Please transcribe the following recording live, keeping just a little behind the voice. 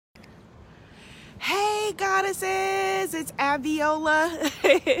Hey goddesses, it's Abiola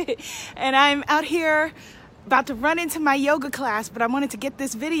and I'm out here about to run into my yoga class, but I wanted to get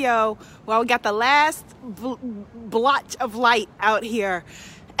this video while we got the last blotch of light out here.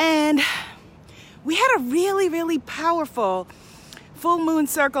 And we had a really powerful full moon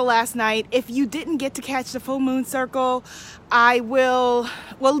circle last night. If you didn't get to catch the full moon circle,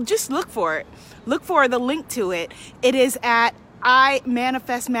 just look for it. Look for the link to it. It is at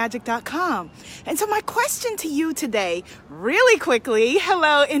imanifestmagic.com. And so my question to you today, really quickly,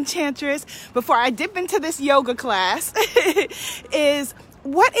 hello Enchantress, before I dip into this yoga class, is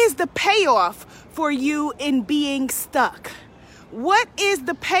what is the payoff for you in being stuck? What is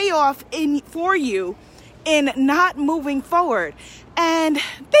the payoff for you in not moving forward? And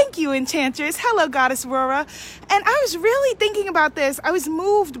thank you, Enchantress. Hello, Goddess Aurora. And I was really thinking about this. I was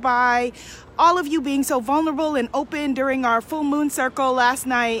moved by all of you being so vulnerable and open during our full moon circle last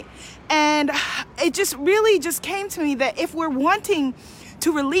night. And it just really came to me that if we're wanting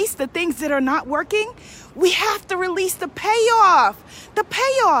to release the things that are not working, we have to release the payoff. The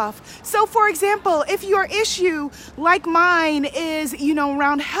payoff. So for example, if your issue like mine is,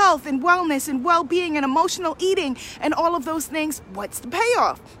 around health and wellness and well-being and emotional eating and all of those things, what's the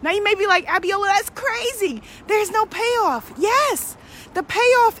payoff? Now you may be like, Abiola, that's crazy. There's no payoff. Yes. The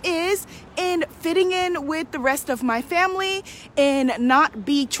payoff is in fitting in with the rest of my family, in not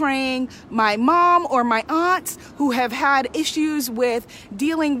betraying my mom or my aunts who have had issues with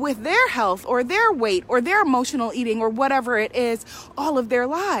dealing with their health or their weight or their emotional eating or whatever it is all of their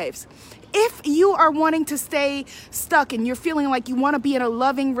lives. If you are wanting to stay stuck and you're feeling like you want to be in a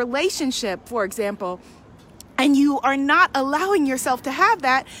loving relationship, for example, and you are not allowing yourself to have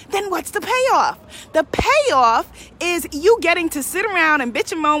that, then what's the payoff? The payoff is you getting to sit around and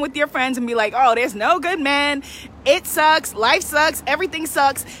bitch and moan with your friends and be like, oh, there's no good man. It sucks. Life sucks. Everything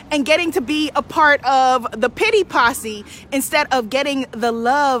sucks. And getting to be a part of the pity posse instead of getting the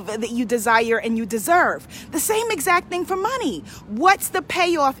love that you desire and you deserve. The same exact thing for money. What's the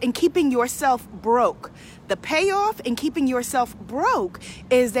payoff in keeping yourself broke? The payoff in keeping yourself broke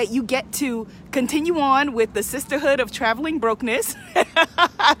is that you get to continue on with the sisterhood of traveling brokenness,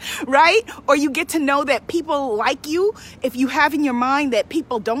 right? Or you get to know that people like you. If you have in your mind that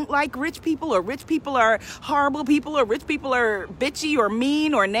people don't like rich people, or rich people are horrible people, or rich people are bitchy or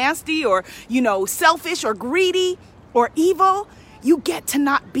mean or nasty or, selfish or greedy or evil, you get to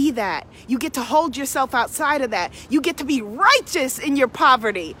not be that. You get to hold yourself outside of that. You get to be righteous in your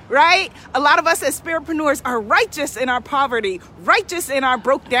poverty, right? A lot of us as spiritpreneurs are righteous in our poverty, righteous in our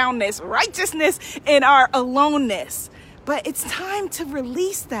broke downness, righteousness in our aloneness. But it's time to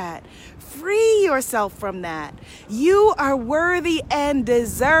release that. Free yourself from that. You are worthy and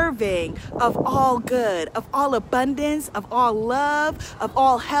deserving of all good, of all abundance, of all love, of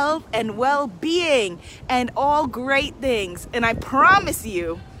all health and well-being, and all great things. And I promise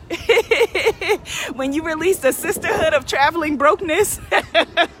you, when you release the sisterhood of traveling brokenness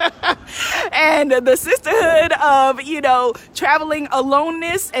and the sisterhood of, traveling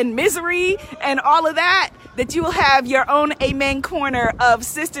aloneness and misery and all of that, that you will have your own amen corner of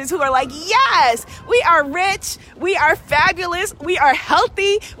sisters who are like, yes, we are rich, we are fabulous, we are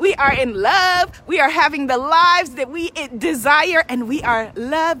healthy, we are in love, we are having the lives that we desire, and we are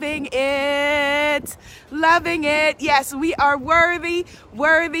loving it. Loving it. Yes, we are worthy.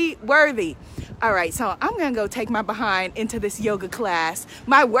 All right, so I'm going to go take my behind into this yoga class.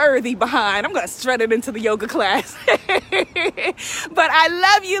 My worthy behind. I'm going to strut it into the yoga class. But I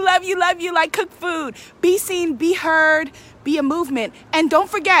love you like cooked food. Be seen, be heard, be a movement. And don't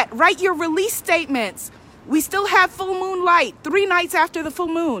forget, write your release statements. We still have full moon light 3 nights after the full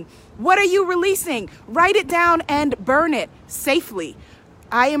moon. What are you releasing? Write it down and burn it safely.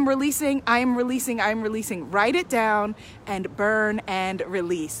 I am releasing. Write it down and burn and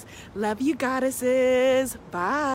release. Love you, goddesses. Bye.